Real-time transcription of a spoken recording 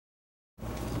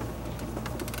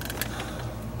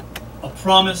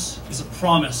promise is a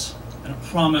promise, and a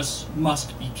promise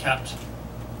must be kept.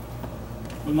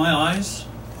 When my eyes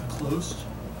are closed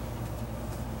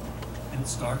and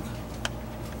it's dark,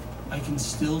 I can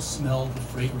still smell the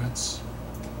fragrance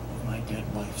of my dead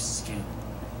wife's skin.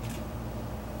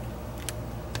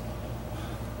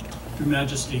 Your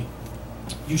Majesty,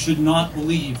 you should not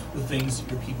believe the things that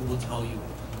your people will tell you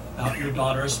about your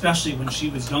daughter, especially when she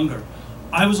was younger.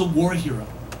 I was a war hero.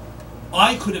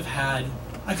 I could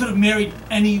have married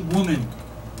any woman,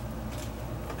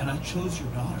 and I chose your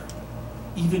daughter,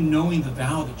 even knowing the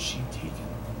vow that she'd taken.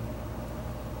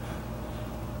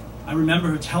 I remember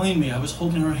her telling me, I was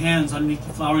holding her hands underneath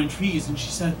the flowering trees, and she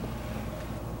said,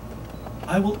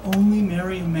 "I will only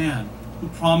marry a man who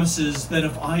promises that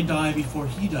if I die before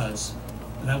he does,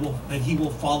 that he will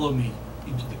follow me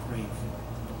into the grave.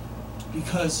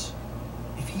 Because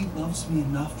if he loves me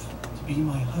enough to be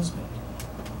my husband,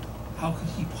 how could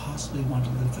he possibly want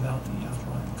to live without me after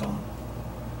I am gone?"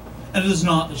 And it is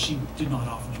not that she did not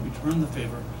offer to return the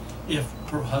favor if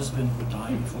her husband would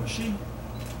die before she.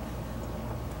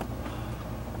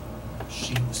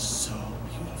 She was so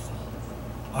beautiful.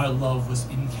 Our love was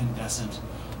incandescent.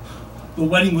 The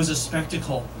wedding was a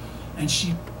spectacle, and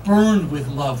she burned with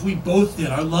love. We both did.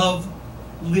 Our love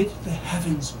lit the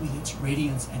heavens with its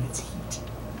radiance and its heat.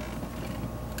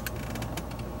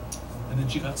 And then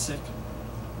she got sick.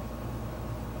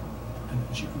 And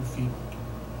then she grew feeble.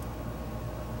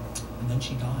 And then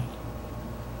she died.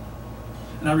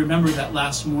 And I remember that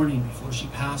last morning before she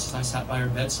passed, I sat by her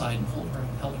bedside and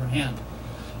held her hand.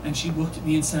 And she looked at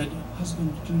me and said,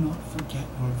 "Husband, do not forget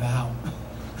your vow."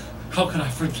 How could I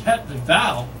forget the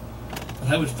vow?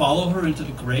 That I would follow her into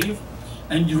the grave?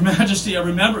 And Your Majesty, I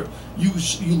remember you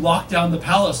locked down the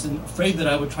palace and afraid that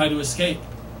I would try to escape.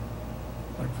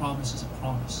 But a promise is a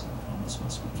promise, and a promise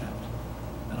must be kept.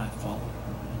 And I followed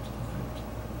her into the crypt.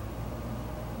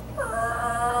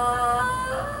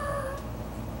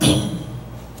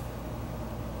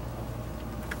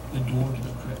 The door to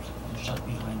the crypt shut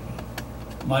behind me.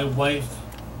 My wife,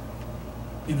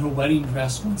 in her wedding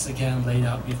dress, once again laid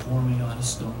out before me on a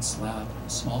stone slab, a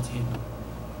small table,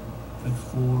 with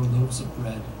 4 loaves of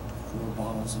bread, 4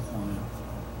 bottles of wine,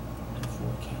 and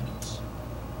 4 candles.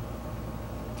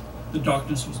 The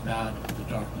darkness was bad, but the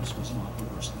darkness was not the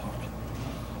worst part.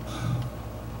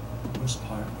 The worst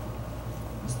part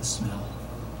was the smell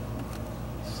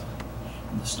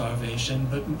and the starvation,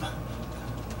 but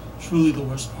truly the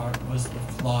worst part was the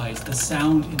flies, the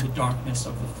sound in the darkness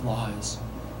of the flies,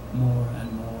 more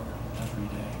and more every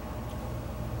day.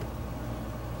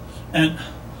 And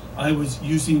I was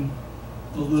using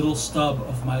the little stub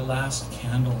of my last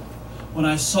candle when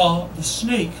I saw the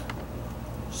snake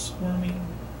squirming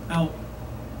out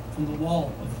from the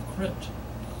wall of the crypt.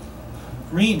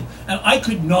 Green. And I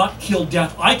could not kill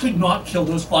death. I could not kill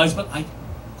those flies, but I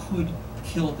could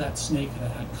kill that snake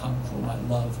that had come for my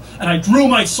love. And I drew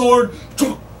my sword.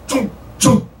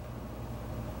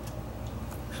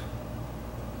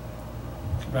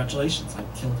 Congratulations, I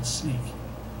killed a snake.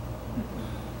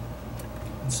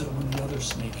 And so when the other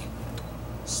snake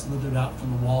slithered out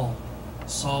from the wall,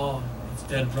 saw its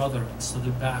dead brother, and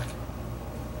slithered back,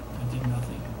 I did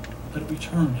nothing. But it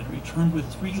returned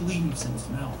with 3 leaves in its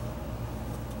mouth.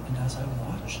 And as I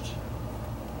watched,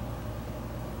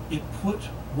 it put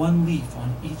 1 leaf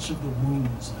on each of the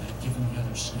wounds I had given the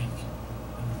other snake.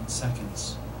 And within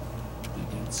seconds, the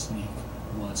dead snake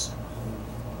was whole.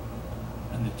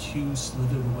 And the 2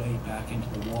 slithered away back into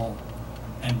the wall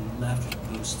and left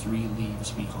those 3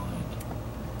 leaves behind.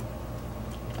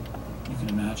 You can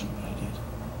imagine what I did.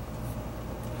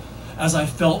 As I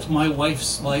felt my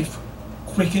wife's life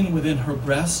quicken within her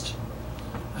breast,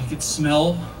 I could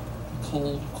smell the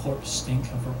cold corpse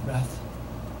stink of her breath.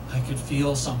 I could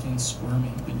feel something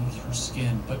squirming beneath her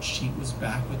skin, but she was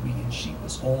back with me and she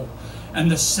was whole.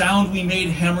 And the sound we made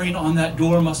hammering on that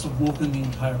door must have woken the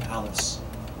entire palace.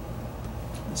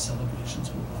 The celebrations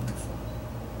were wonderful.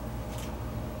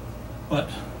 But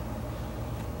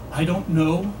I don't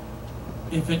know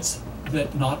if it's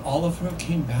that not all of her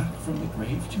came back from the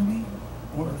grave to me,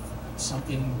 or if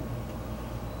something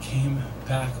came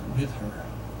back with her.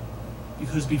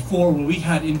 Because before, when we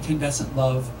had incandescent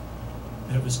love,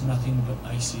 there was nothing but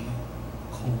icy,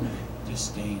 cold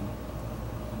disdain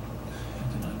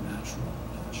and an unnatural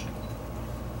passion.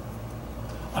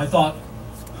 I thought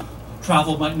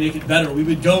travel might make it better. We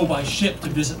would go by ship to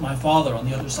visit my father on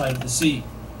the other side of the sea.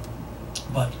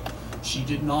 But she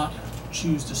did not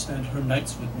choose to spend her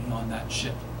nights with me on that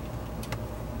ship,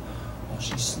 while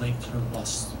she slaked her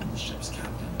lust in the ship's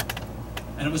captain.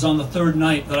 And it was on the 3rd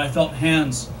night that I felt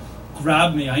hands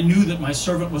grabbed me. I knew that my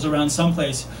servant was around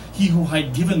someplace, he who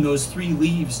I'd given those 3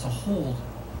 leaves to hold.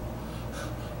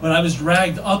 But I was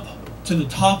dragged up to the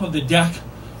top of the deck,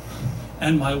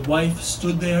 and my wife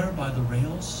stood there by the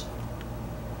rails,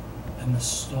 and the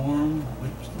storm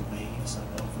whipped the waves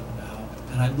up over the bow.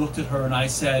 And I looked at her and I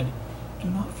said, "Do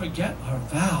not forget our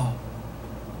vow."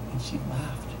 And she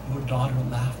laughed. "Your daughter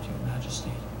laughed, Your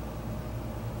Majesty."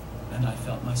 And I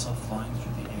felt myself flying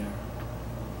through the air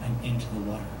and into the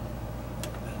water.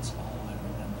 That is all I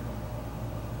remember.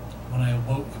 When I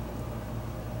awoke,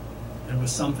 there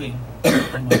was something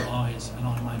on my eyes and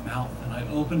on my mouth, and I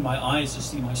opened my eyes to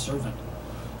see my servant.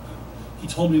 He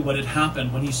told me what had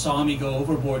happened. When he saw me go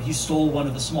overboard, he stole one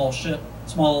of the small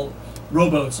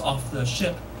rowboats off the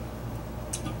ship,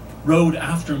 rowed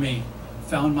after me,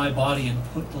 found my body, and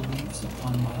put the leaves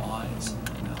upon my eyes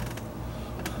and my mouth.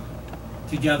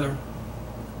 Together,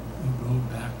 we rowed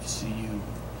back to see you.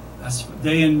 As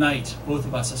day and night, both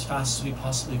of us, as fast as we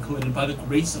possibly could, and by the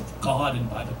grace of God and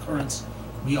by the currents,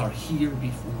 we are here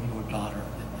before your daughter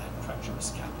and that treacherous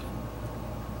captain.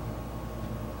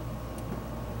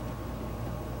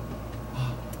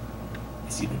 I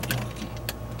see the darky.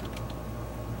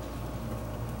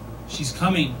 She's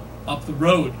coming up the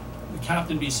road, the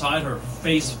captain beside her,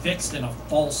 face fixed in a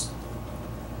false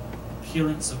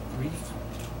appearance of grief.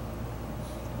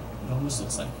 It almost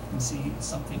looks like you can see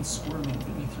something squirming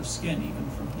beneath her skin, even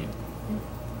from here.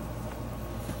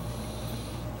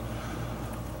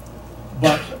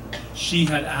 But she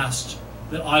had asked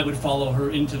that I would follow her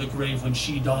into the grave when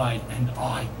she died, and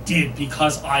I did,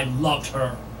 because I loved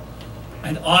her.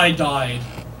 And I died,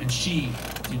 and she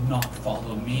did not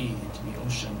follow me into the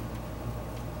ocean.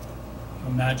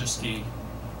 Your Majesty,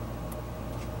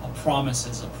 a promise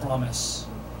is a promise,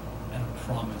 and a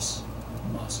promise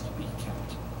must be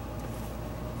kept.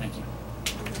 Thank you.